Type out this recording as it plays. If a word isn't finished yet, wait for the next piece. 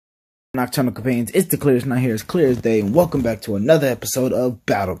Nocturnal Companions, it's the clearest night here, it's clear as day, and welcome back to another episode of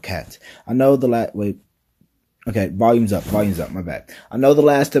Battle Cats. I know the last, volume's up, my bad. I know the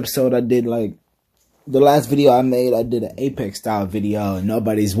last episode I did, the last video I made, I did an Apex style video, and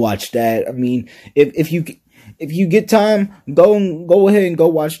nobody's watched that. I mean, if you get time, go ahead and go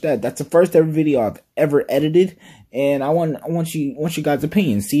watch that. That's the first ever video I've ever edited, and I want you guys'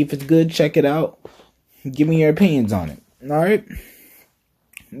 opinions. See if it's good, check it out, give me your opinions on it, alright?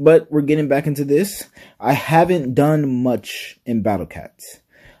 But we're getting back into this. I haven't done much in Battle Cats.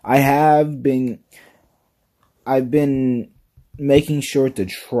 I've been making sure to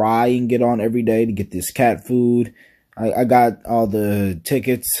try and get on every day to get this cat food. I got all the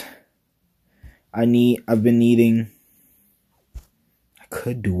tickets I've been needing. I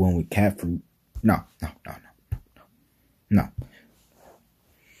could do one with cat fruit. No. But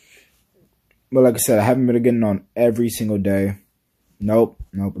like I said, I haven't been getting on every single day. Nope,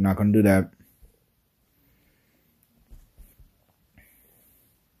 we're not going to do that.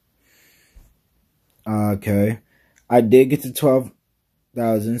 Okay. I did get to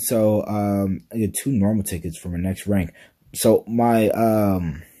 12,000, so I get 2 normal tickets for my next rank. So my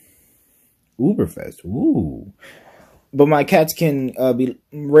Uberfest, ooh. But my cats can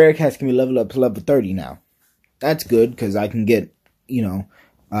rare cats can be leveled up to level 30 now. That's good because I can get,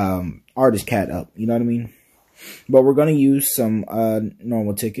 artist cat up, you know what I mean? But we're going to use some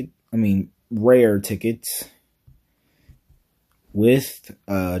rare tickets with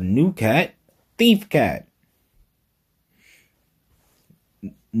a new cat, Thief Cat.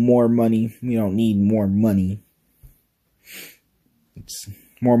 More money. We don't need more money.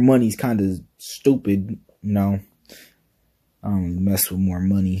 More money's kind of stupid, I don't mess with more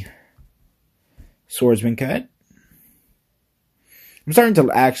money. Swordsman Cat. I'm starting to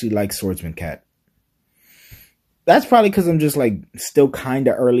actually like Swordsman Cat. That's probably because I'm just, still kind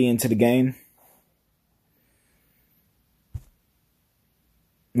of early into the game.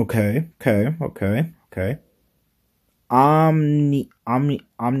 Okay. Omnioji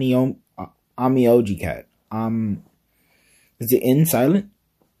Cat. Is it in silent?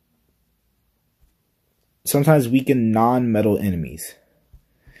 Sometimes weaken non-metal enemies.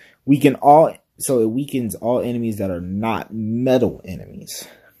 So it weakens all enemies that are not metal enemies.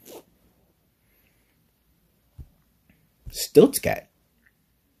 Stilts Cat.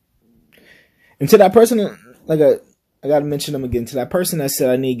 And to that person, I gotta mention them again. To that person that said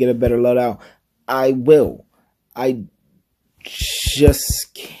I need to get a better loadout, I will. I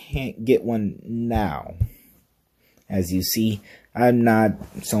just can't get one now. As you see, I'm not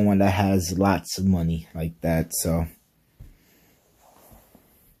someone that has lots of money like that, so.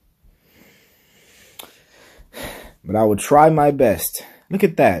 But I will try my best. Look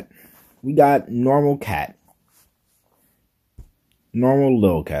at that. We got normal cat. Normal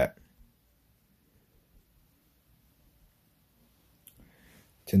little cat.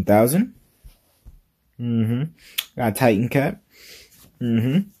 10,000. Got Titan Cat.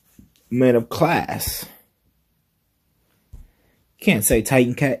 Man of class. Can't say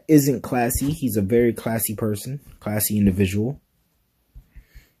Titan Cat isn't classy. He's a very classy person. Classy individual.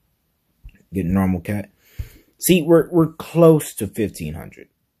 Get normal cat. See, we're close to 1,500.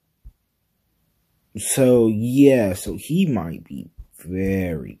 So yeah, so he might be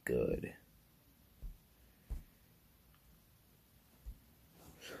very good.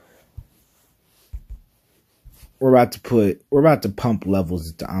 We're about to pump levels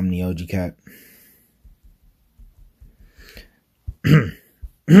at the Omnioji Cat.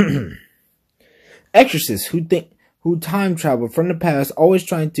 Exorcists who time travel from the past, always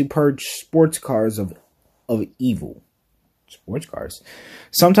trying to purge sports cars of evil. Sports cars.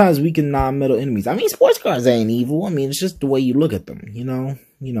 Sometimes weaken non-metal enemies. I mean, sports cars ain't evil. I mean, it's just the way you look at them.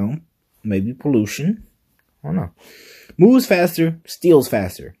 Maybe pollution. I don't know. Moves faster, steals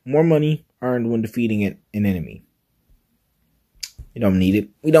faster. More money earned when defeating an enemy. We don't need it.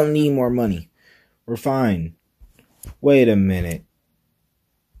 We don't need more money. We're fine. Wait a minute.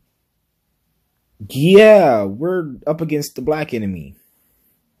 Yeah, we're up against the black enemy.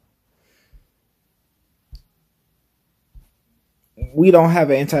 We don't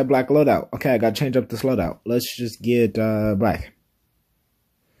have an anti-black loadout. Okay, I gotta change up this loadout. Let's just get black.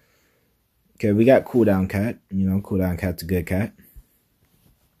 Okay, we got cooldown cat. Cooldown cat's a good cat.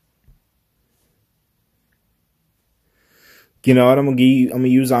 You know what? I'm gonna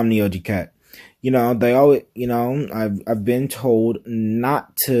use Omnioji Cat. They always, I've been told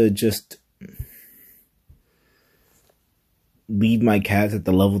not to just leave my cats at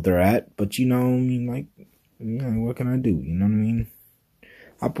the level they're at, but what can I do? You know what I mean?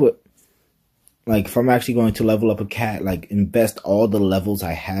 like if I'm actually going to level up a cat, like invest all the levels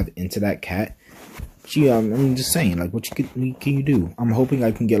I have into that cat. Gee, I'm just saying, like, what can you do? I'm hoping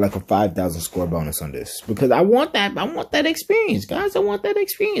I can get like a 5,000 score bonus on this because I want that experience, guys. I want that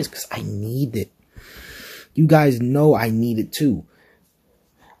experience because I need it. You guys know I need it too.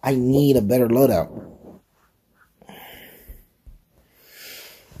 I need a better loadout.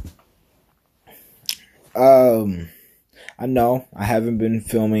 I know I haven't been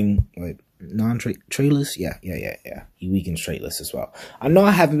filming like trailers. Yeah. You weekend trailers as well. I know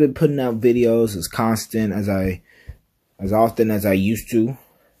I haven't been putting out videos as constant as often as I used to,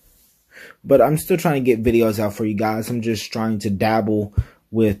 but I'm still trying to get videos out for you guys. I'm just trying to dabble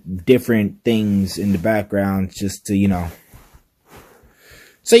with different things in the background just to, you know,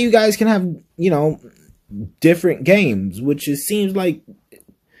 so you guys can have, you know, different games, which it seems like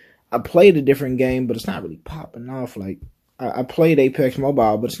I played a different game, but it's not really popping off. Like, I played Apex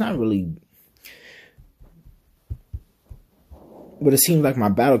Mobile, but it's not really. But it seems like my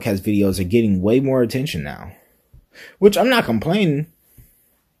Battlecast videos are getting way more attention now, which I'm not complaining.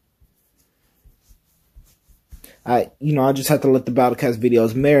 I just have to let the Battlecast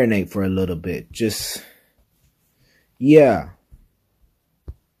videos marinate for a little bit. Just, yeah.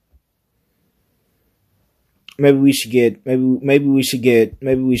 Maybe we should get Ring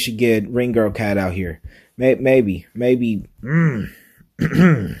Girl Cat out here. Maybe. We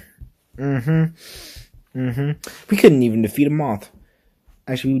couldn't even defeat a moth.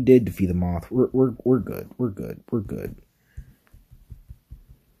 Actually, we did defeat a moth. We're good.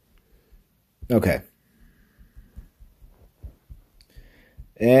 Okay.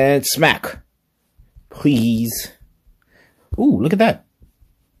 And smack. Please. Ooh, look at that.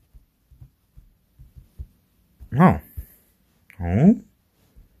 Oh.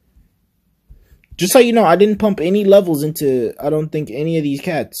 Just so you know, I didn't pump any levels into, I don't think, any of these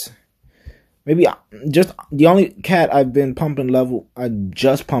cats. Maybe just the only cat I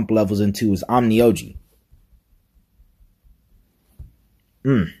just pumped levels into is Omnioji.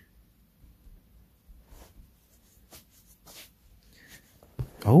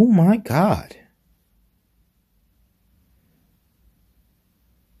 Oh my god.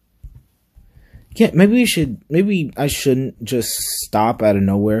 Yeah, maybe I shouldn't just stop out of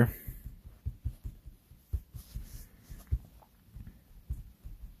nowhere.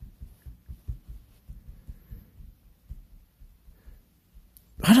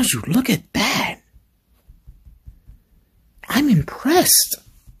 Why don't you look at that? I'm impressed.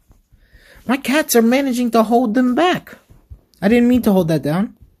 My cats are managing to hold them back. I didn't mean to hold that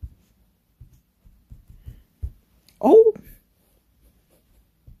down. Oh.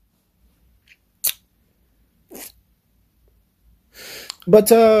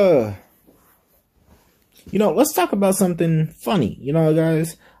 But, let's talk about something funny.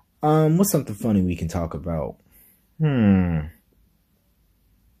 Guys, what's something funny we can talk about?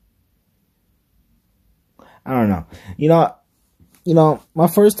 I don't know. My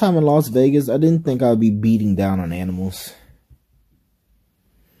first time in Las Vegas, I didn't think I'd be beating down on animals.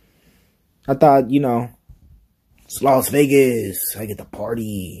 I thought, it's Las Vegas. I get to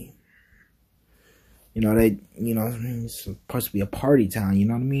party. It's supposed to be a party town, you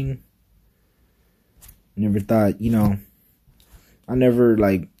know what I mean? Never thought, it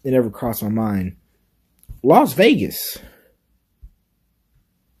never crossed my mind. Las Vegas.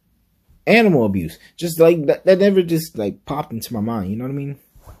 Animal abuse. Just like, that never just popped into my mind, you know what I mean?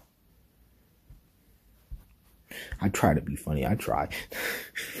 I try to be funny, I try.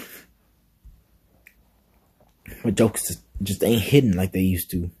 My jokes just ain't hidden like they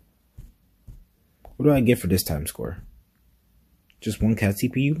used to. What do I get for this time score? Just one cat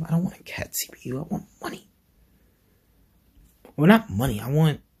CPU? I don't want a cat CPU. I want money. Well, not money. I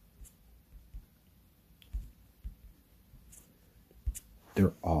want...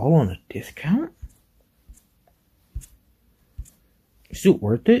 They're all on a discount? Is it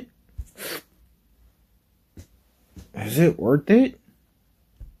worth it? Is it worth it?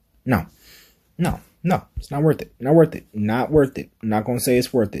 No. It's not worth it. Not worth it. Not worth it. I'm not going to say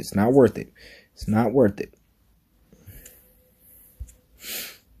it's worth it. It's not worth it. It's not worth it.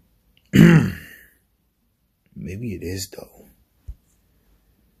 Maybe it is, though.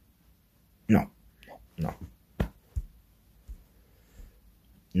 No,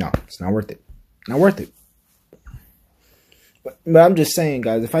 it's not worth it. Not worth it. But I'm just saying,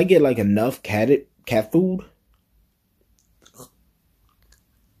 guys, if I get enough cat food,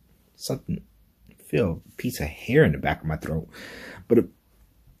 something, I feel a piece of hair in the back of my throat. But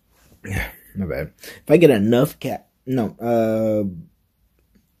yeah, my bad. If I get enough cat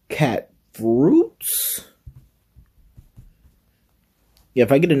fruits, Yeah,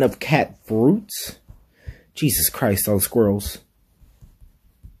 if I get enough cat fruits. Jesus Christ, all the squirrels.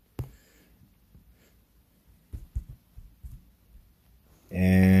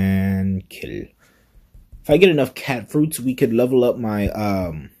 And kill. If I get enough cat fruits, we could level up my,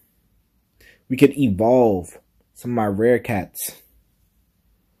 we could evolve some of my rare cats.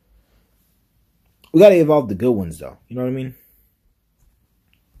 We gotta evolve the good ones, though. You know what I mean?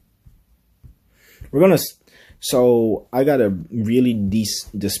 We're gonna, so I gotta really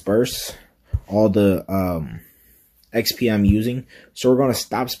disperse all the, XP I'm using. So we're gonna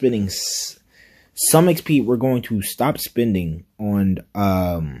stop spending some XP. We're going to stop spending on,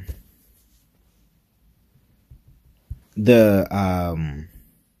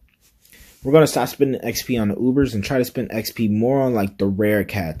 we're going to stop spending XP on the Ubers and try to spend XP more on like the rare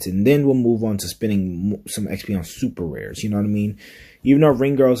cats. And then we'll move on to spending some XP on super rares. You know what I mean? Even though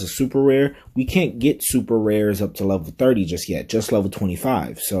Ring Girls is super rare, we can't get super rares up to level 30 just yet. Just level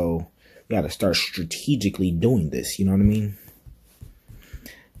 25. So we got to start strategically doing this. You know what I mean?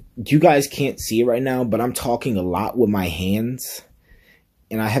 You guys can't see it right now, but I'm talking a lot with my hands.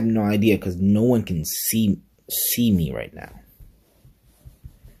 And I have no idea because no one can see me right now.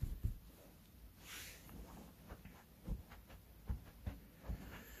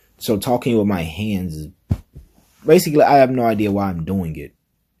 So talking with my hands is basically, I have no idea why I'm doing it.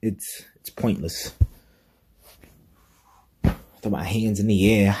 It's pointless. Throw my hands in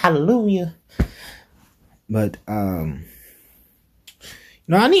the air, hallelujah. But you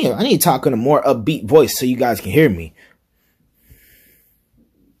know, I need to talk in a more upbeat voice so you guys can hear me.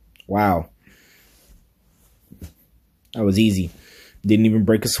 Wow, that was easy. Didn't even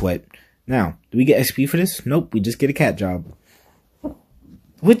break a sweat. Now, do we get XP for this? Nope, we just get a cat job.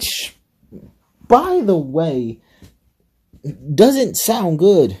 Which, by the way, doesn't sound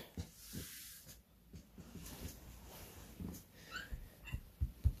good.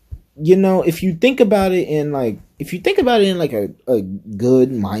 You know, if you think about it in like, a good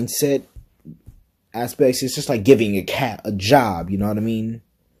mindset aspects, it's just like giving a cat a job. You know what I mean?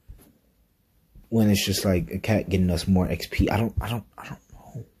 When it's just like a cat getting us more XP. I don't know.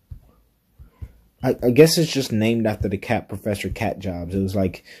 I guess it's just named after the cat Professor Cat Jobs. It was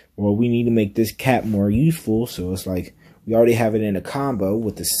like, well, we need to make this cat more useful. So it's like, we already have it in a combo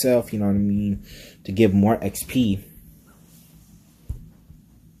with the self, you know what I mean? To give more XP.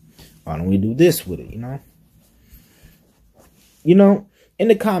 Why don't we do this with it, you know? You know, in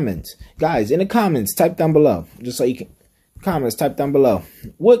the comments, guys, in the comments, type down below. Just so you can, comments, type down below.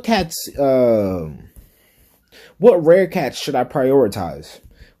 What cats, what rare cats should I prioritize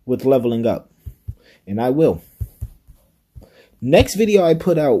with leveling up? And I will. Next video I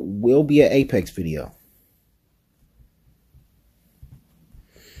put out will be an Apex video.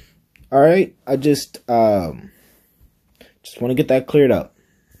 Alright, I just want to get that cleared up.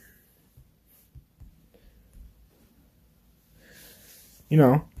 You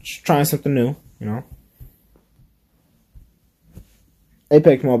know, just trying something new, you know.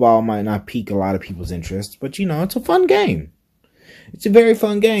 Apex Mobile might not pique a lot of people's interest, but you know, it's a fun game. It's a very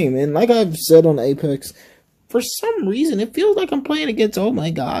fun game, and like I've said on Apex, for some reason, it feels like I'm playing against, oh my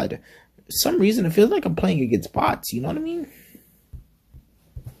god, for some reason, it feels like I'm playing against bots, you know what I mean?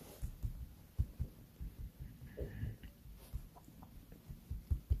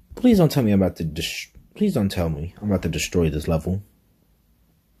 Please don't tell me I'm about to, please don't tell me I'm about to destroy this level.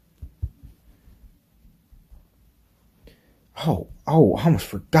 Oh, I almost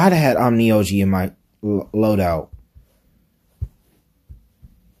forgot I had Omni OG in my loadout.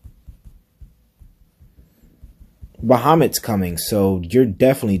 Bahamut's coming, so you're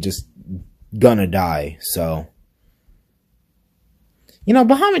definitely just gonna die, so. You know,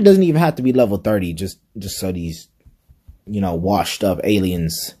 Bahamut doesn't even have to be level 30, just so these, you know, washed up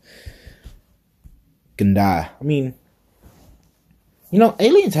aliens can die. I mean, you know,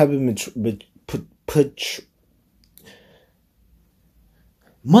 aliens have been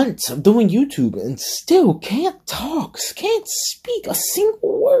months of doing YouTube and still can't talk, can't speak a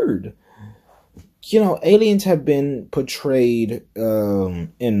single word. You know, aliens have been portrayed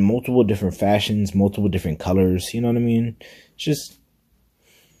in multiple different fashions, multiple different colors. You know what I mean? Just,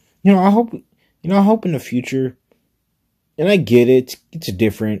 you know, I hope in the future, and I get it, it's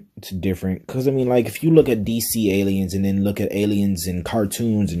different. Because, I mean, like, if you look at DC aliens and then look at aliens in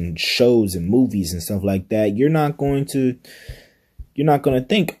cartoons and shows and movies and stuff like that, you're not going to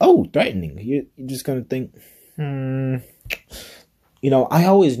think, oh, threatening. You're just going to think, You know, I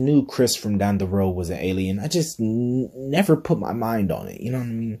always knew Chris from down the road was an alien. I just never put my mind on it. You know what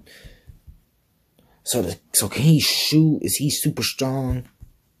I mean? So can he shoot? Is he super strong?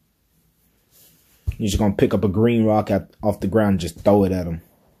 You're just gonna pick up a green rock off the ground and just throw it at him.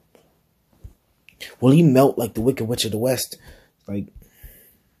 Will he melt like the Wicked Witch of the West? Like,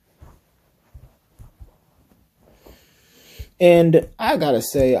 and I gotta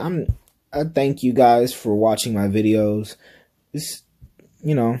say, I thank you guys for watching my videos. It's,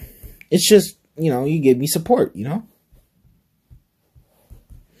 you know, it's just, you know, you give me support, you know.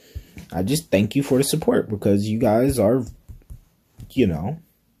 I just thank you for the support because you guys are, you know,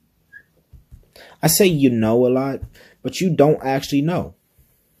 I say you know a lot, but you don't actually know.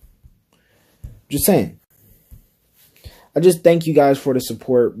 Just saying. I just thank you guys for the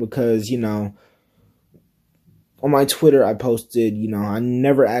support because, you know, on my Twitter I posted, you know, I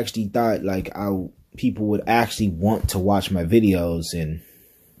never actually thought like people would actually want to watch my videos, and,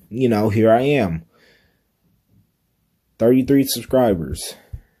 you know, here I am. 33 subscribers.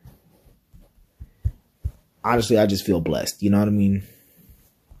 Honestly, I just feel blessed. You know what I mean?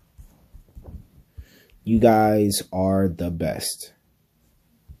 You guys are the best.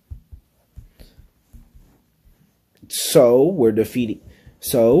 So we're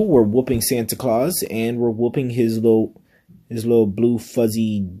whooping Santa Claus, and we're whooping his little blue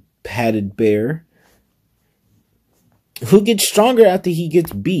fuzzy padded bear, who gets stronger after he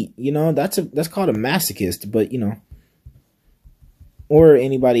gets beat. You know, that's called a masochist, but, you know, or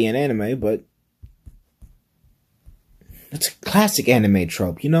anybody in anime, but it's a classic anime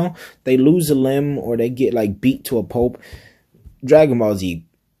trope, you know? They lose a limb or they get, like, beat to a pulp. Dragon Ball Z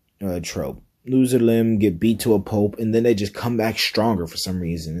trope. Lose a limb, get beat to a pulp, and then they just come back stronger for some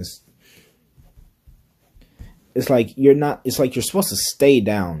reason. It's like you're supposed to stay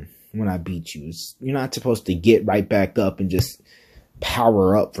down when I beat you. You're not supposed to get right back up and just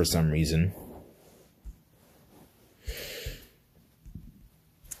power up for some reason.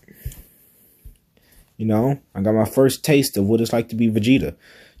 You know, I got my first taste of what it's like to be Vegeta.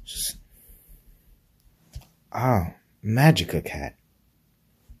 Magica cat.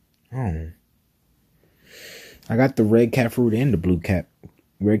 Oh. I got the red cat fruit and the blue cat.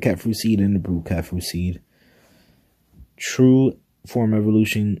 Red cat fruit seed and the blue cat fruit seed. True form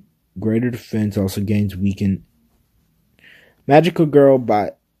evolution. Greater defense also gains weakened. Magical Girl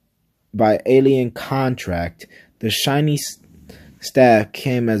by alien contract. The shiny staff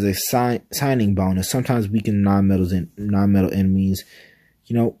came as a signing bonus. Sometimes weaken non-metal enemies.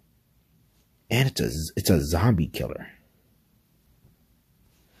 You know, and it's a zombie killer.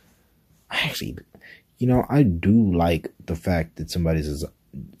 Actually, you know, I do like the fact that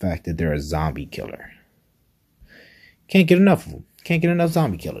they're a zombie killer. Can't get enough of them. Can't get enough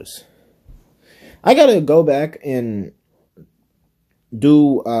zombie killers. I gotta go back and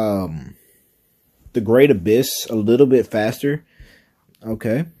do the Great Abyss a little bit faster.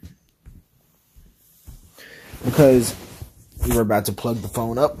 Okay. Because we're about to plug the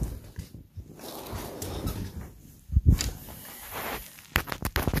phone up.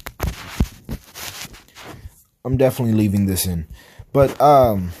 I'm definitely leaving this in. But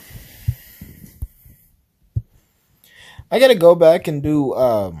I gotta go back and do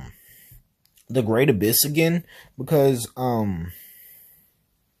the Great Abyss again because oh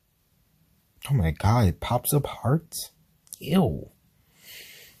my god, it pops up hearts. Ew.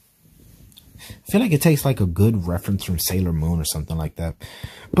 I feel like it takes like a good reference from Sailor Moon or something like that.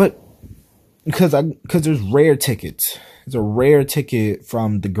 But because there's rare tickets. There's a rare ticket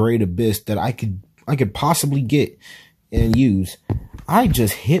from the Great Abyss that I could possibly get and use. I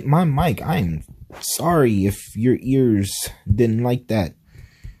just hit my mic. I'm sorry if your ears didn't like that.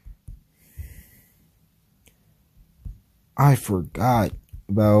 I forgot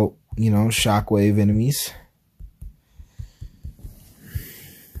about, you know, shockwave enemies.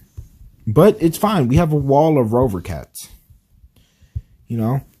 But it's fine. We have a wall of rover cats. You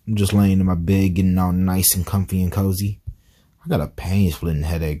know, I'm just laying in my bed, getting all nice and comfy and cozy. I got a pain-splitting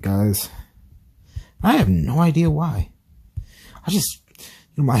headache, guys. I have no idea why. I just, you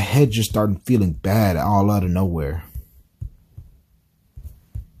know, my head just started feeling bad all out of nowhere.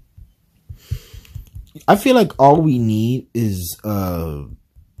 I feel like all we need is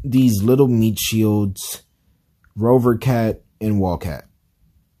these little meat shields, Rover Cat and Wall Cat.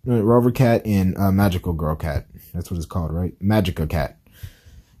 Rover Cat and Magical Girl Cat. That's what it's called, right? Magica Cat.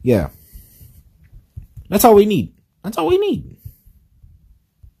 Yeah. That's all we need. That's all we need.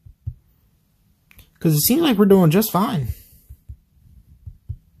 Because it seems like we're doing just fine.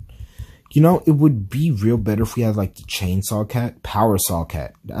 You know, it would be real better if we had like the Chainsaw Cat, Power Saw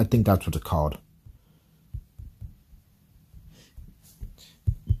Cat. I think that's what it's called.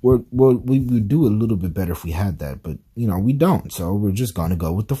 We would do a little bit better if we had that, but, you know, we don't. So we're just going to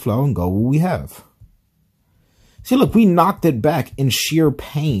go with the flow and go what we have. See, look, we knocked it back in sheer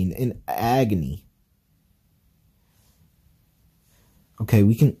pain and agony. Okay,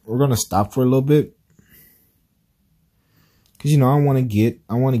 we're gonna stop for a little bit. Cause I want to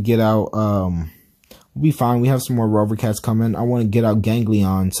get out, we'll be fine. We have some more rover cats coming. I want to get out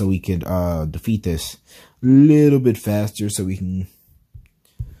Ganglion so we could, defeat this a little bit faster so we can,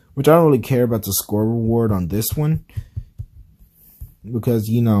 which I don't really care about the score reward on this one. Because,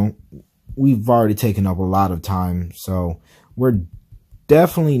 we've already taken up a lot of time. So we're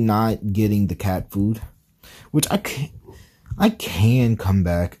definitely not getting the cat food, which I can come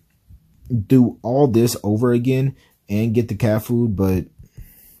back, do all this over again and get the cat food, but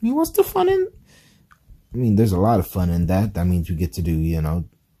what's the fun in? There's a lot of fun in that. That means we get to do,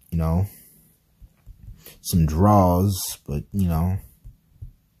 some draws, but I'm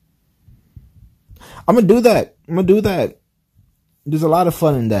gonna do that. There's a lot of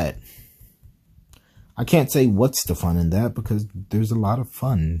fun in that. I can't say what's the fun in that because there's a lot of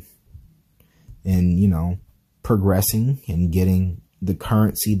fun in, progressing and getting the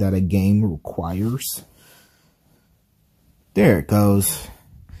currency that a game requires. There it goes.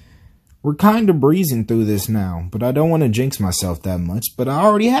 We're kind of breezing through this now, but I don't want to jinx myself that much, but I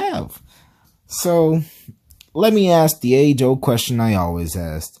already have. So, let me ask the age-old question I always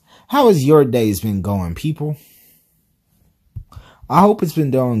asked. How has your days been going, people? I hope it's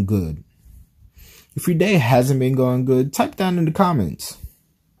been going good. If your day hasn't been going good, type down in the comments.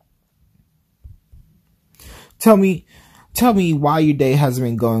 Tell me why your day hasn't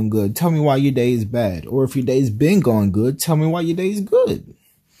been going good. Tell me why your day is bad. Or if your day's been going good, tell me why your day is good.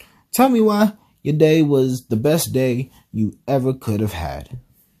 Tell me why your day was the best day you ever could have had.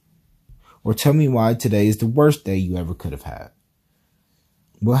 Or tell me why today is the worst day you ever could have had.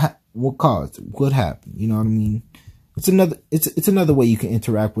 What caused it? What happened? You know what I mean? It's another way you can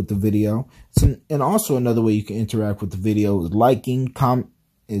interact with the video. And also another way you can interact with the video is liking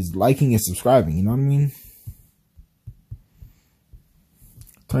and subscribing. You know what I mean?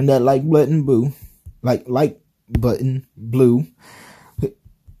 Turn that like button blue. Like button blue.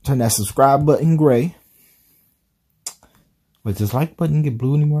 Turn that subscribe button gray. Wait, does like button get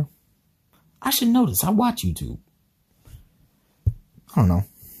blue anymore? I should know this. I watch YouTube. I don't know.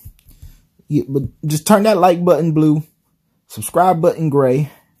 Yeah, but just turn that like button blue. Subscribe button gray. You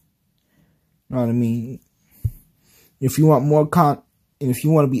know what I mean? If you want more and if you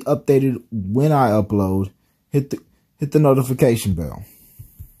want to be updated when I upload, hit the notification bell.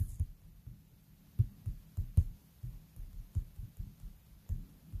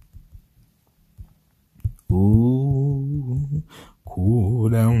 Ooh, cool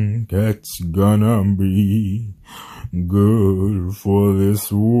down cat's gonna be good for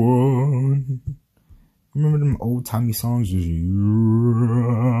this one. Remember them old timey songs? Just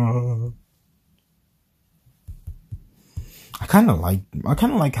I kind of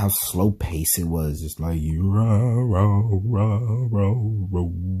like how slow pace it was. It's like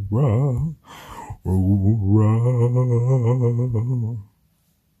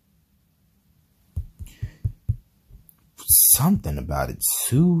something about it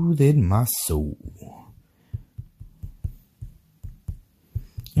soothed my soul.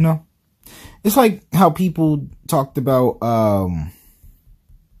 It's like how people talked about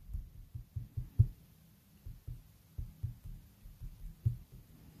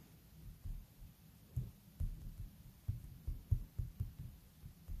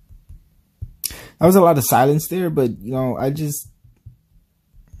there was a lot of silence there, but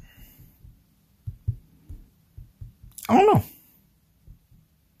I don't know.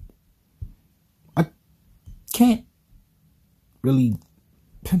 I can't really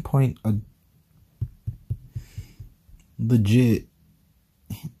pinpoint a legit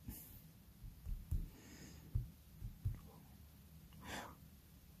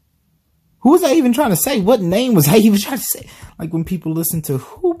who was I even trying to say? What name was I even trying to say? Like when people listen to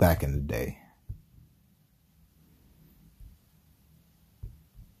Who back in the day.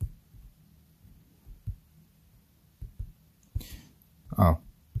 Oh,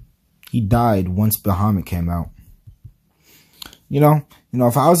 he died once Bahamut came out.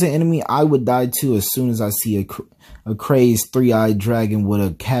 If I was an enemy, I would die too as soon as I see a crazed three-eyed dragon with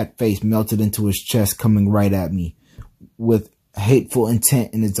a cat face melted into his chest coming right at me with hateful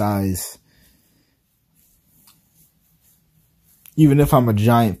intent in its eyes. Even if I'm a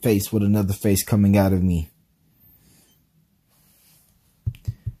giant face with another face coming out of me.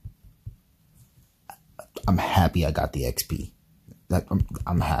 I'm happy I got the XP.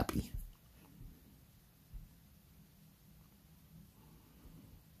 I'm happy.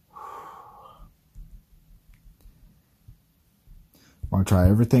 We're gonna try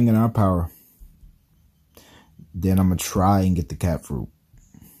everything in our power. Then I'm gonna try and get the cat fruit.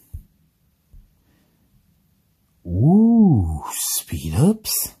 Ooh. Ooh, speed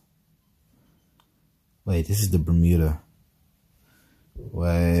ups? Wait, this is the Bermuda.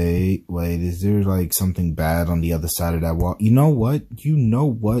 Wait, is there like something bad on the other side of that wall? You know what? You know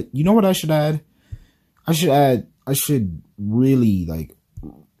what I should add? I should really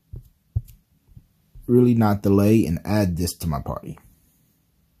not delay and add this to my party.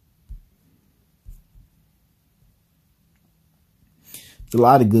 There's a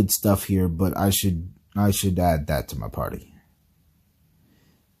lot of good stuff here, but I should add that to my party.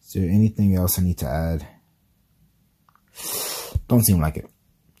 Is there anything else I need to add? Don't seem like it.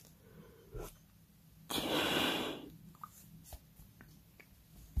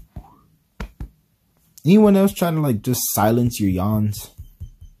 Anyone else try to just silence your yawns?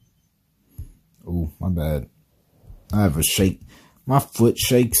 Oh, my bad. I have a shake. My foot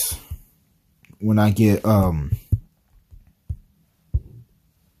shakes when I get I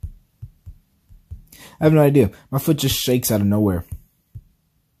have no idea. My foot just shakes out of nowhere.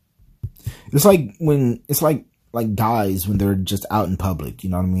 It's like when guys when they're just out in public, you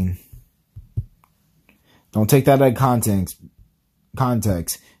know what I mean? Don't take that out of context.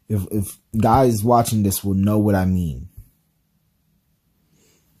 If guys watching this will know what I mean.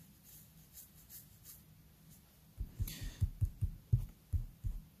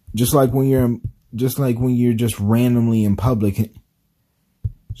 Just like when you're just randomly in public.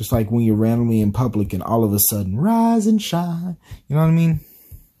 Just like when you're randomly in public and all of a sudden rise and shine. You know what I mean?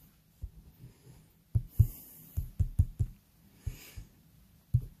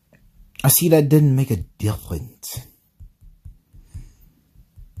 I see that didn't make a difference.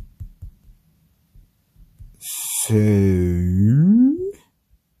 So,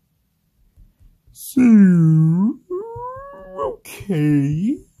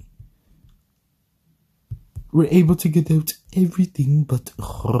 okay. We're able to get out everything but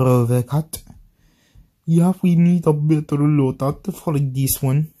Rovekat. Yeah, we need a better loadout for this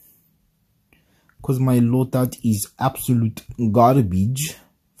one. Because my loadout is absolute garbage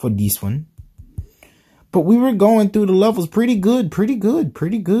for this one. But we were going through the levels pretty good. We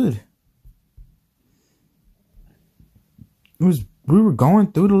were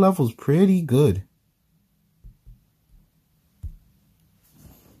going through the levels pretty good.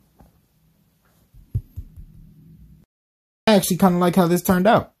 I actually kind of like how this turned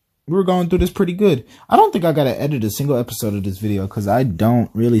out. We were going through this pretty good. I don't think I got to edit a single episode of this video because I don't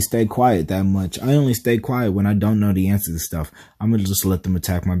really stay quiet that much. I only stay quiet when I don't know the answer to stuff. I'm going to just let them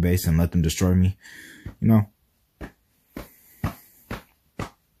attack my base and let them destroy me. You know?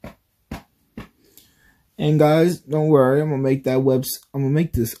 And guys, don't worry. I'm going to make that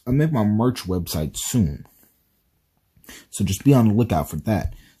I'll make my merch website soon. So just be on the lookout for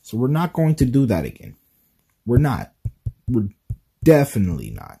that. So we're not going to do that again. We're not. We're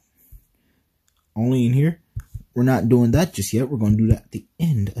definitely not. Only in here. We're not doing that just yet. We're going to do that at the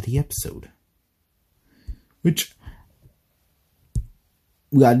end of the episode. Which,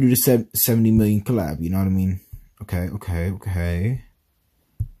 we got to do the 70 million collab. You know what I mean? Okay.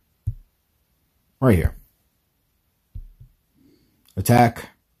 Right here. Attack.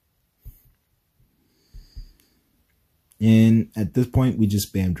 And at this point, we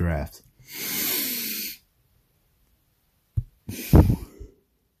just spam draft.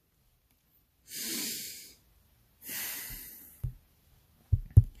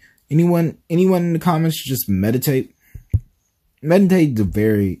 Anyone in the comments just meditate? Meditate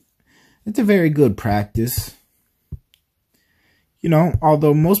it's a very good practice. You know,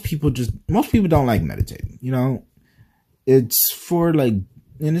 although most people don't like meditating, you know. It's for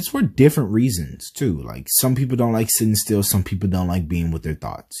different reasons too. Like some people don't like sitting still, some people don't like being with their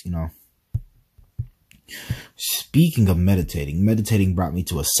thoughts, you know. Speaking of meditating brought me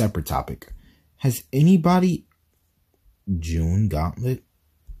to a separate topic. Has anybody June Gauntlet?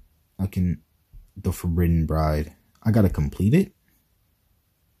 The Forbidden Bride. I gotta complete it.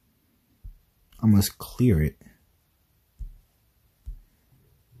 I must clear it.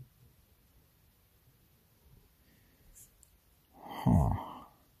 Huh.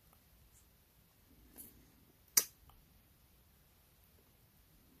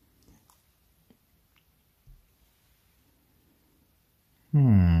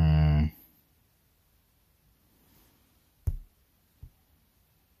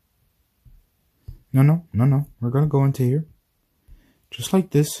 No. We're gonna go into here. Just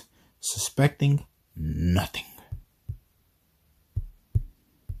like this. Suspecting nothing.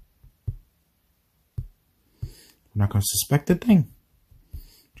 We're not gonna suspect a thing.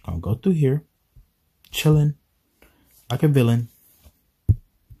 Just gonna go through here. Chilling. Like a villain.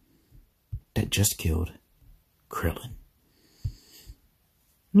 That just killed Krillin.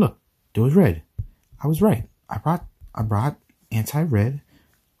 Look, it was red. I was right. I I brought anti-red.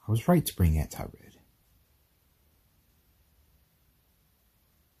 I was right to bring anti-red.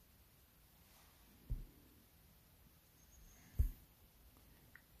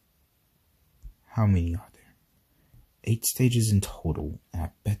 How many are there? 8 stages in total. And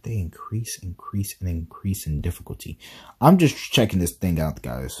I bet they increase in difficulty. I'm just checking this thing out,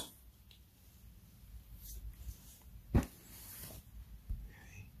 guys.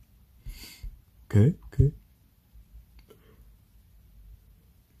 Okay.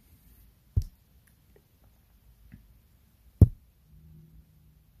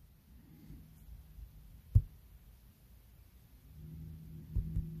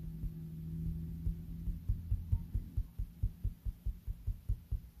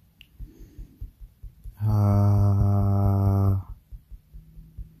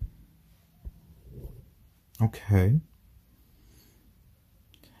 Okay.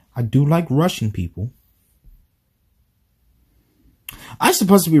 I do like rushing people. I'm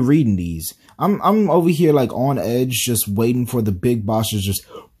supposed to be reading these. I'm over here like on edge, just waiting for the big bosses just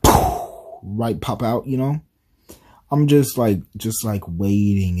right pop out, you know? I'm just like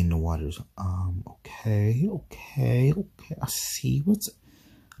waiting in the waters. Okay. I see what's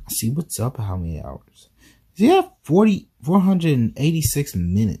up. How many hours? So you have 486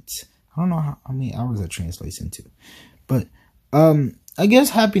 minutes. I don't know how many hours that translates into. But I guess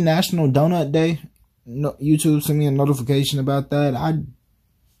happy National Donut Day. No, YouTube sent me a notification about that.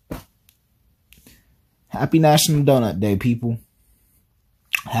 Happy National Donut Day, people.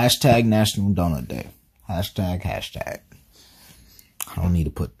 Hashtag National Donut Day. Hashtag. I don't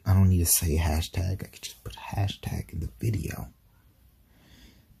need to say hashtag. I could just put hashtag in the video.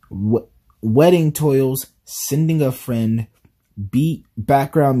 Wedding toils, sending a friend, beat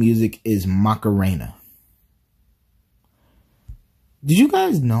background music is Macarena. Did you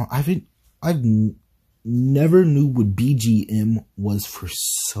guys know? I've never knew what BGM was for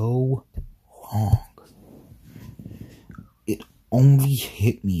so long. It only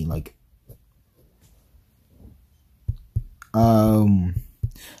hit me like I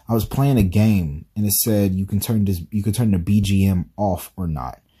was playing a game and it said you can turn the BGM off or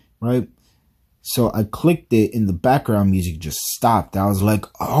not, right? So I clicked it and the background music just stopped. I was like,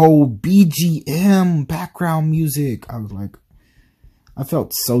 oh, BGM, background music. I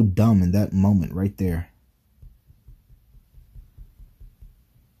felt so dumb in that moment right there.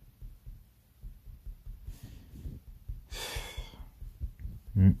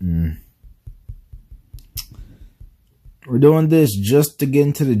 We're doing this just to get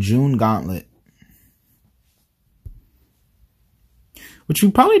into the June Gauntlet. Which we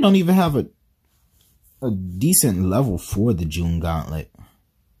probably don't even have a decent level for the June Gauntlet.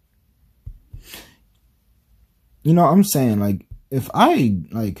 You know, I'm saying, like, if I,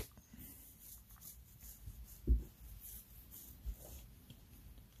 like...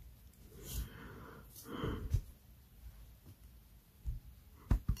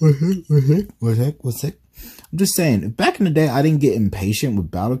 What's that? I'm just saying, if back in the day I didn't get impatient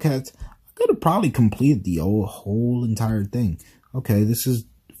with Battle Cats, I could have probably completed the whole entire thing. Okay, this is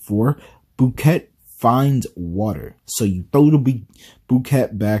for Bouquet finds water. So you throw the Bouquet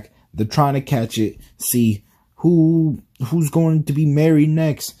back. They're trying to catch it. See who's going to be married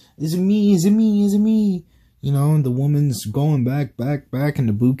next. Is it me? Is it me? Is it me? You know, and the woman's going back, and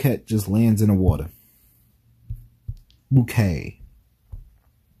the Bouquet just lands in the water. Bouquet.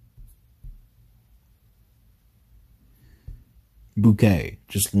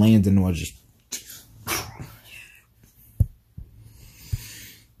 Just lands in the water.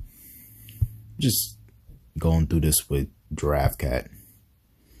 Just going through this with Giraffe Cat.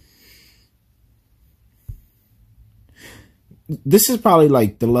 This is probably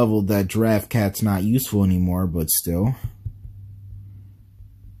like the level that Giraffe Cat's not useful anymore, but still.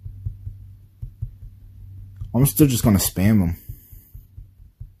 I'm still just gonna spam him.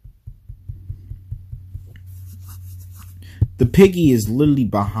 The piggy is literally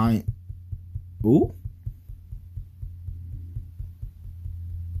behind. Ooh.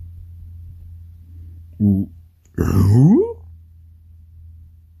 Ooh.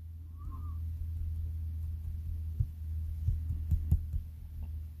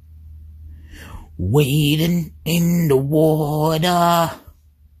 Wading in the water.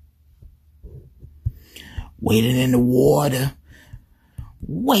 Wading in the water.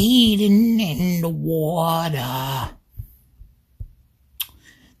 Wading in the water.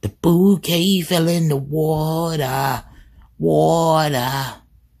 The bouquet fell in the water. Water.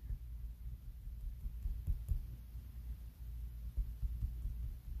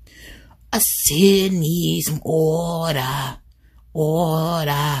 I said need some order.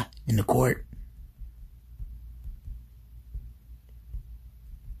 Order in the court.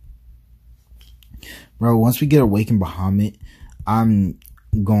 Bro, once we get Awaken Bahamut, I'm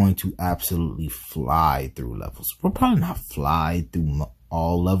going to absolutely fly through levels. We'll probably not fly through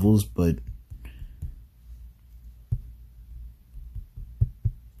all levels, but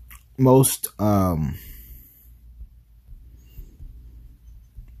most of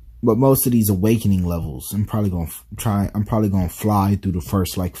these awakening levels, I'm probably going to fly through the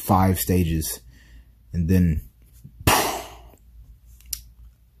first like 5 stages and then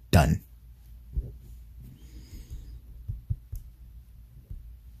done.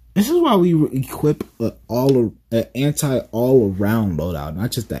 This is why we equip an anti-all-around loadout,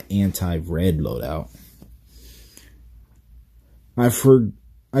 not just the anti-red loadout.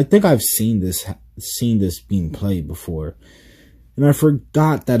 I think I've seen this being played before, and I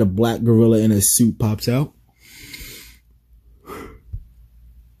forgot that a black gorilla in a suit pops out.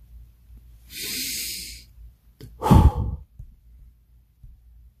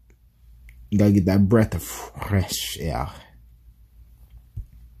 You gotta get that breath of fresh air.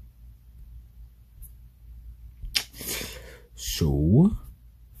 So,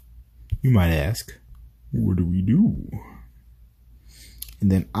 you might ask, what do we do?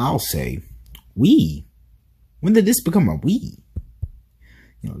 And then I'll say, we. When did this become a we?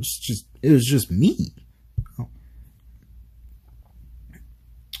 You know, it was just me.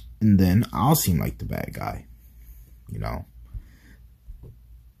 And then I'll seem like the bad guy, you know.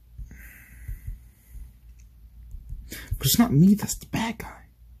 But it's not me that's the bad guy.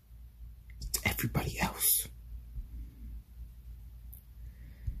 It's everybody else.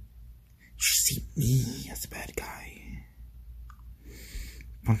 You see me as the bad guy.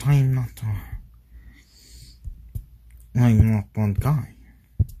 But I'm not bad guy.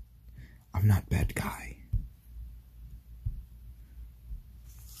 I'm not bad guy.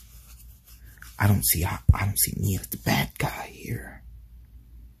 I don't see me as the bad guy here.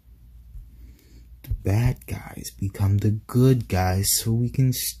 The bad guys become the good guys so we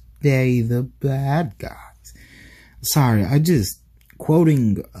can stay the bad guys. Sorry, I just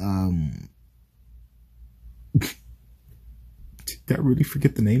quoting did I really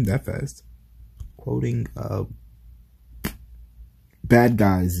forget the name that fast? Quoting bad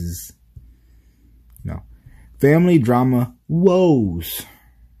guys is, you know, family drama woes.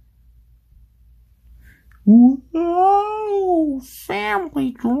 Whoa,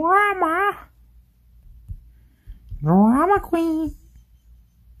 family drama. Drama queen.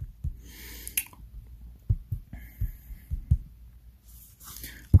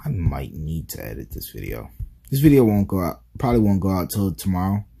 I might need to edit this video. This video probably won't go out till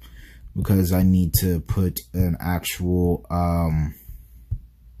tomorrow, because I need to put an actual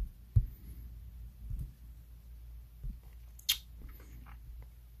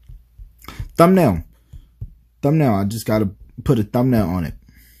thumbnail. I just gotta put a thumbnail on it.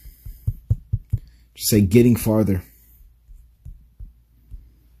 Just say getting farther.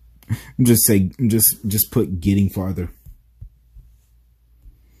 Just put getting farther.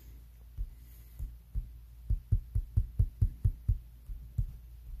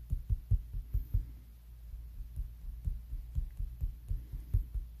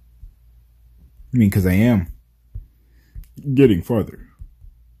 I mean, because I am getting farther.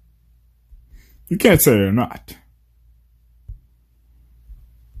 You can't say they're not.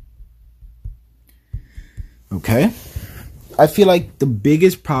 Okay. I feel like the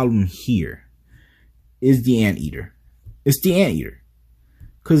biggest problem here is the anteater. It's the anteater.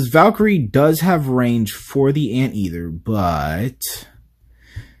 Because Valkyrie does have range for the anteater, but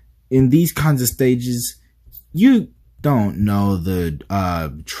in these kinds of stages, you don't know the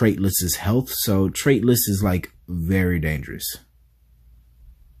traitless's health, so traitless is like very dangerous.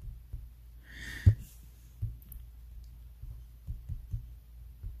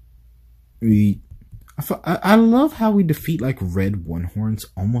 I love how we defeat like red one-horns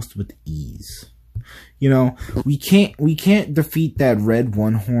almost with ease. You know, we can't defeat that red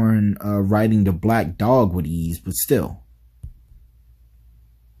one-horn riding the black dog with ease, but still.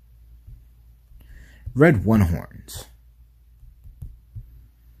 Red one-horns.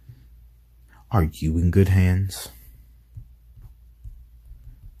 Are you in good hands?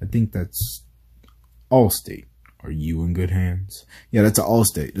 I think that's Allstate. Are you in good hands? Yeah, that's an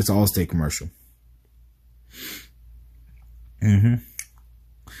Allstate. That's an Allstate commercial. I'm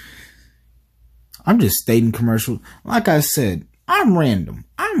just stating commercial. Like I said, I'm random.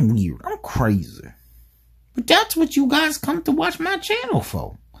 I'm weird. I'm crazy. But that's what you guys come to watch my channel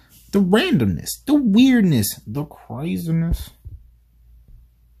for. The randomness, the weirdness, the craziness.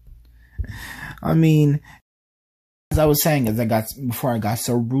 I mean, as I was saying, before I got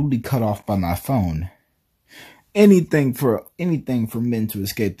so rudely cut off by my phone, anything for men to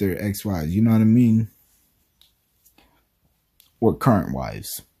escape their ex-wives. You know what I mean? Or current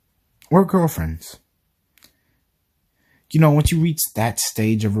wives. Or girlfriends. You know, once you reach that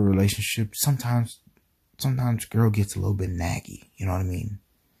stage of a relationship, sometimes girl gets a little bit naggy. You know what I mean?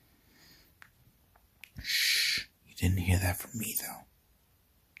 Shh. You didn't hear that from me, though.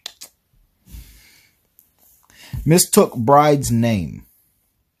 Mistook bride's name.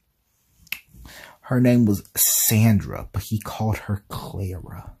 Her name was Sandra, but he called her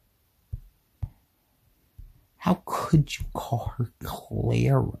Clara. How could you call her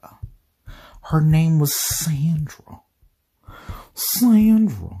Clara? Her name was Sandra.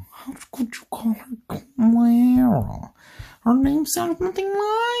 Sandra. How could you call her Clara? Her name sounds nothing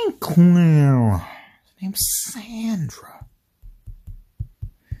like Clara. Her name's Sandra.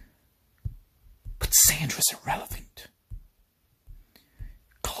 But Sandra's irrelevant.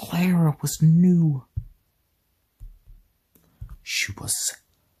 Clara was new. She was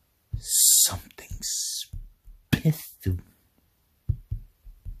something special.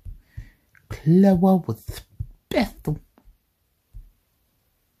 Clara was special.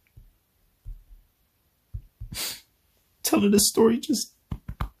 Telling this story just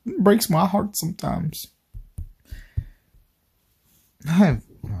breaks my heart sometimes. I have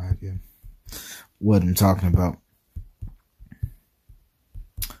no idea what I'm talking about.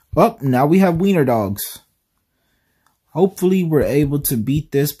 Oh, now we have wiener dogs. Hopefully we're able to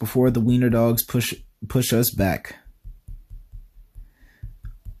beat this before the wiener dogs push us back.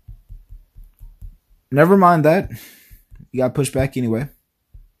 Never mind that. You got pushed back anyway.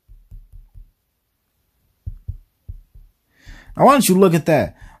 Now why don't you look at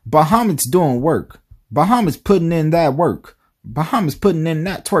that? Bahamut's doing work. Bahamut's putting in that work. Bahamut's putting in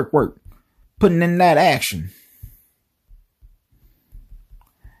that twerk work. Putting in that action.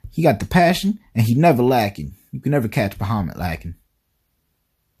 He got the passion, and he never lacking. You can never catch Bahamut lacking.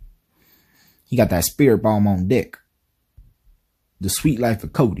 He got that spirit bomb on deck. The sweet life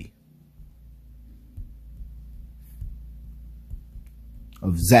of Cody.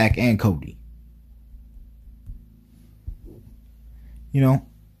 Of Zach and Cody. You know,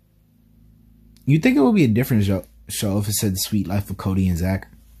 you think it would be a different show if it said the sweet life of Cody and Zach?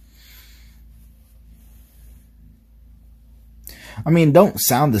 I mean, it don't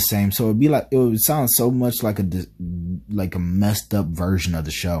sound the same, so it would sound so much like a messed up version of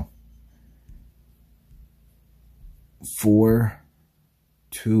the show. 4,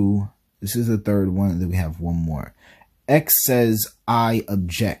 2. This is the third one. Then we have one more. X says, I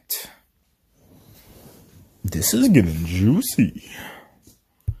object. This is getting juicy.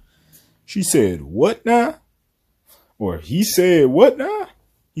 She said, what now? Or he said, what now?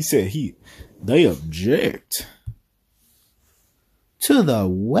 He said, they object. To the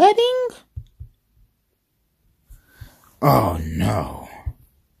wedding? Oh no.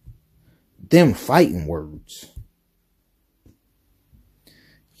 Them fighting words.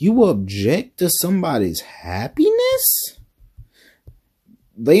 You object to somebody's happiness?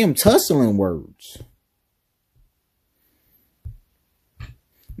 Them tussling words.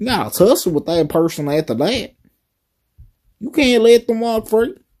 You gotta tussle with that person after that. You can't let them walk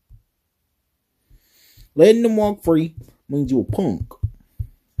free. Letting them walk free means you're a punk.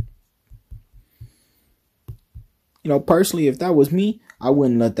 You know, personally, if that was me, I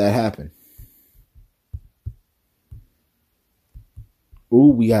wouldn't let that happen.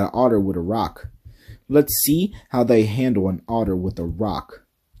 Ooh, we got an otter with a rock. Let's see how they handle an otter with a rock.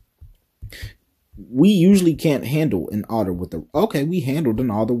 We usually can't handle an otter with a... Okay, we handled an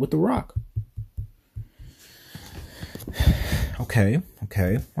otter with a rock. Okay.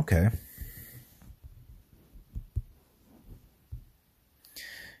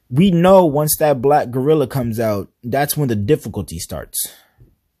 We know once that black gorilla comes out, that's when the difficulty starts.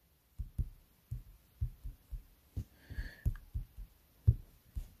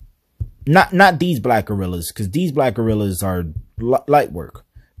 Not these black gorillas, because these black gorillas are light work.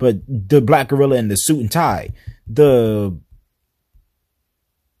 But the black gorilla in the suit and tie, the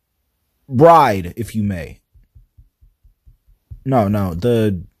bride, if you may. No,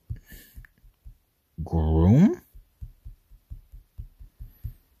 the groom?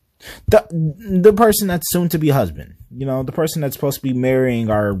 The person that's soon to be husband. You know, the person that's supposed to be marrying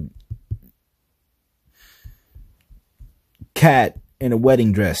our cat in a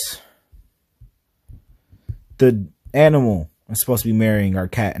wedding dress. The animal is supposed to be marrying our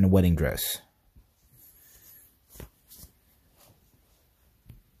cat in a wedding dress.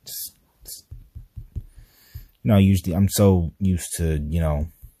 You know, usually I'm so used to, you know,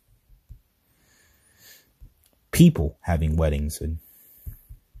 people having weddings and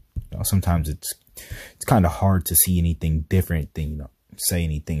sometimes it's kind of hard to see anything different than, say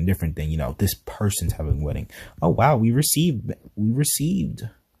anything different than, this person's having a wedding. Oh, wow. We received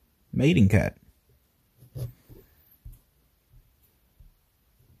mating cat.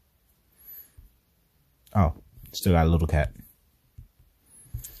 Oh, still got a little cat.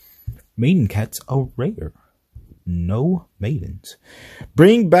 Maiden cats are rare. No maidens.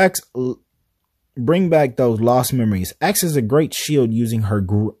 Bring back those lost memories. Acts as a great shield using her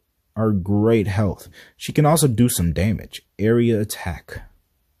great health. She can also do some damage. Area attack.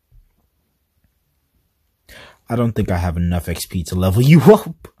 I don't think I have enough XP to level you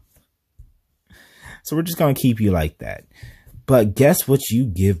up. So we're just going to keep you like that. But guess what you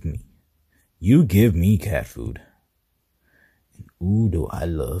give me? You give me cat food. And ooh, do I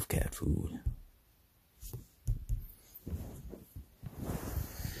love cat food.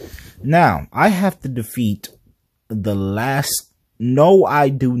 Now, I have to defeat the last... No, I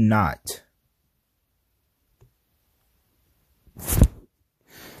do not.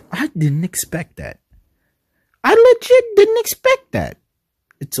 I didn't expect that. I legit didn't expect that.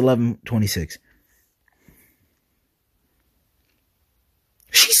 It's 11:26.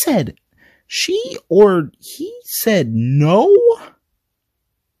 She or he said no?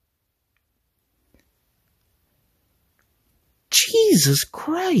 Jesus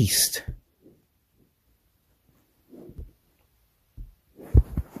Christ.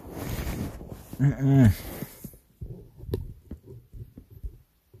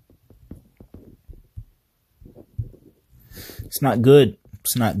 It's not good.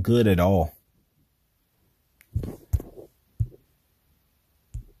 It's not good at all.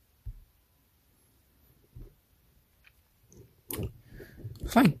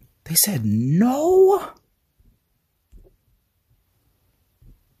 It's like they said no.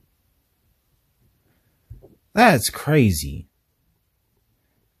 That's crazy.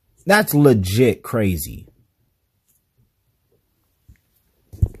 That's legit crazy.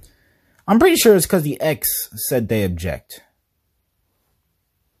 I'm pretty sure it's because the ex said they object.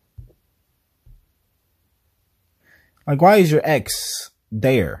 Like, why is your ex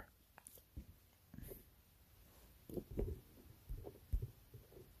there?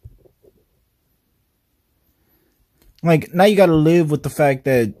 Like, now you gotta live with the fact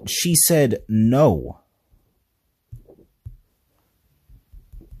that she said no.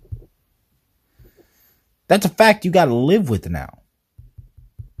 That's a fact you gotta live with now.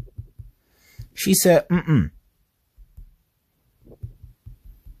 She said,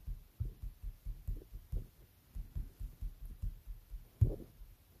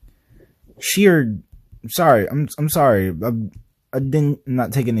 Sorry, I'm sorry. I didn't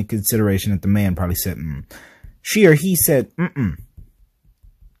not take into consideration that the man probably said She or he said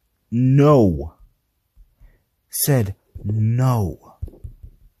no. Said no.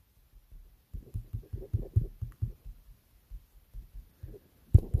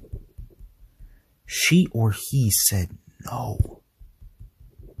 She or he said no.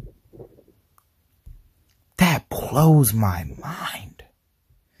 That blows my mind.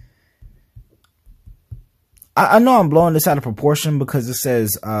 I know I'm blowing this out of proportion because it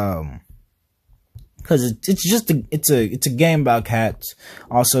says because it's a game about cats.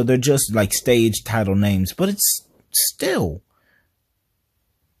 Also, they're just like stage title names, but it's still.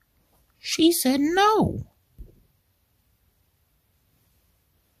 She said no.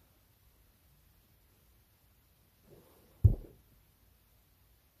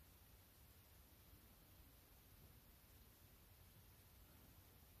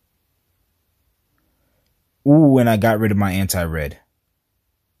 Ooh, and I got rid of my anti-red.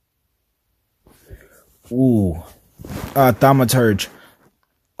 Ooh. Thaumaturge.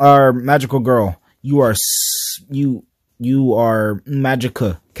 Our magical girl. You are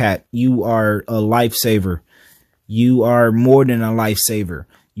Magica cat. You are a lifesaver. You are more than a lifesaver.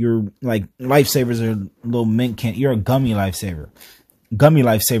 You're like, lifesavers are little mint can't. You're a gummy lifesaver. Gummy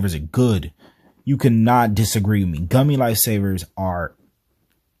lifesavers are good. You cannot disagree with me. Gummy lifesavers are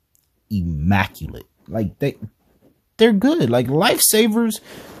immaculate. Like, they're good. Like, lifesavers,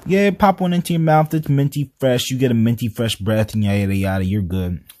 yeah, pop one into your mouth. It's minty fresh. You get a minty fresh breath and yada yada. You're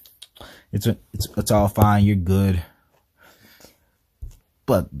good. It's all fine. You're good.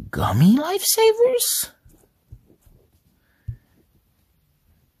 But gummy lifesavers?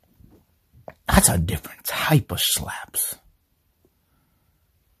 That's a different type of slaps.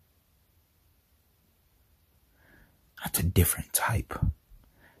 That's a different type.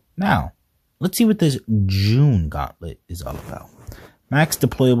 Now, let's see what this June gauntlet is all about. Max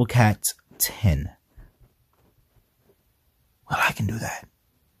deployable cats 10. Well, I can do that.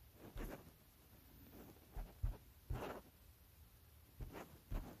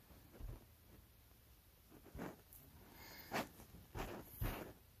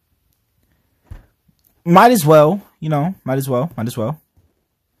 Might as well, you know, might as well. Let's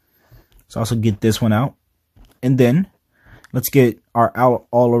also get this one out. And then let's get our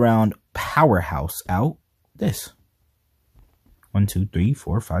all around powerhouse out. This. 1, 2, 3,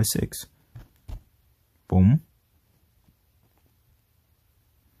 4, 5, 6. Boom.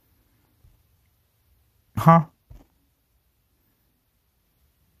 Huh?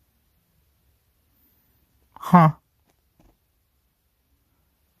 Huh?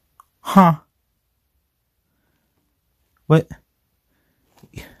 Huh? What?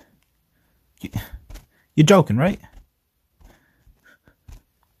 You're joking, right?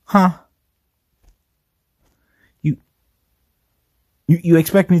 Huh? You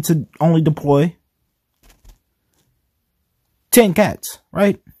expect me to only deploy 10 cats,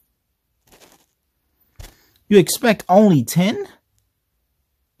 right? You expect only 10?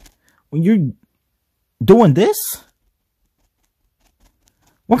 When you're doing this?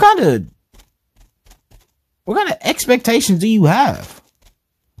 What kind of expectations do you have?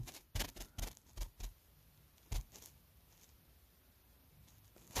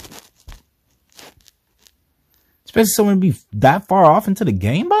 Especially someone to be that far off into the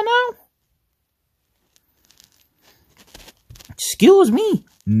game by now? Excuse me,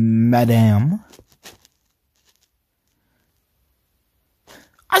 madam.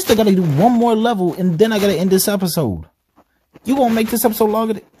 I still gotta do one more level and then I gotta end this episode. You gonna make this episode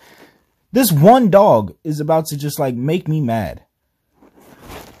longer? This one dog is about to just like make me mad.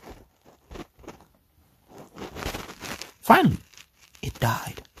 Finally, it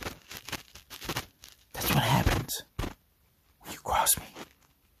died. That's what happens when you cross me.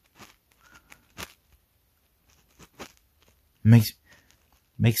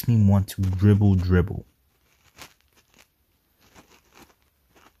 Makes me want to dribble.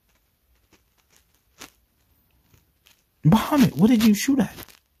 Bahamut, what did you shoot at?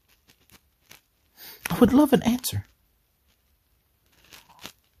 I would love an answer.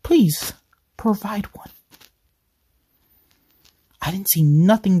 Please provide one. I didn't see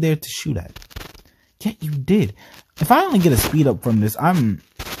nothing there to shoot at. Yet you did. If I only get a speed up from this, I'm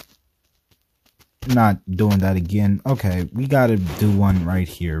not doing that again. Okay, we gotta do one right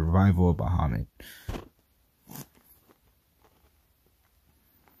here. Revival of Bahamut.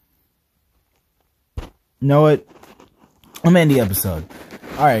 You know what? I'm ending the episode.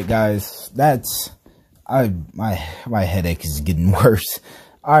 Alright, guys. That's... my headache is getting worse.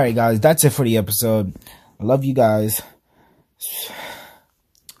 Alright, guys. That's it for the episode. I love you guys.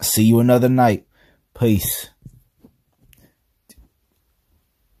 See you another night. Peace.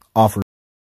 Offer.